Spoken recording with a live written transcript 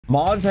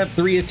Moths have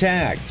 3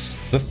 attacks.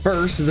 The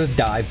first is a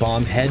dive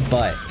bomb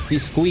headbutt. She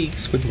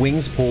squeaks with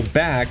wings pulled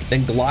back,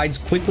 then glides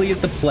quickly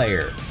at the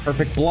player.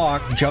 Perfect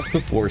block just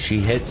before she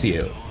hits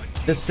you.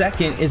 The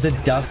second is a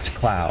dust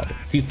cloud.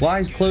 She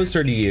flies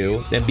closer to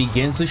you, then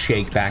begins to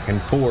shake back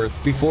and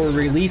forth before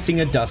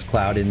releasing a dust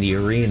cloud in the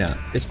arena.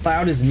 This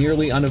cloud is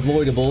nearly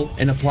unavoidable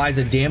and applies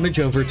a damage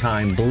over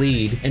time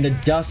bleed and a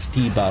dust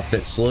debuff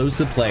that slows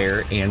the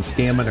player and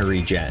stamina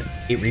regen.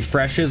 It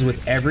refreshes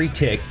with every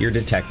tick you're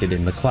detected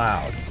in the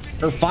cloud.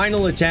 Her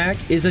final attack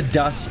is a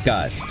dust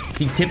gust.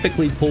 She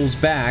typically pulls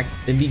back,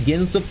 then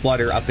begins to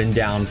flutter up and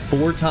down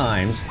 4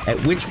 times, at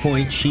which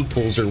point she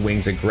pulls her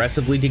wings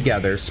aggressively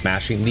together,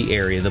 smashing the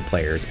area the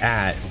player's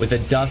at with a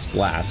dust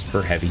blast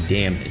for heavy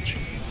damage.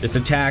 This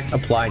attack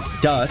applies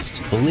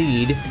dust,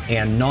 bleed,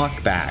 and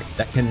knockback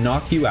that can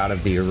knock you out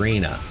of the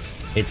arena.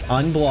 It's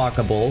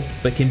unblockable,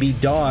 but can be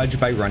dodged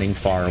by running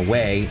far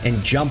away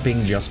and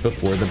jumping just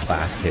before the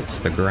blast hits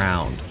the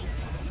ground.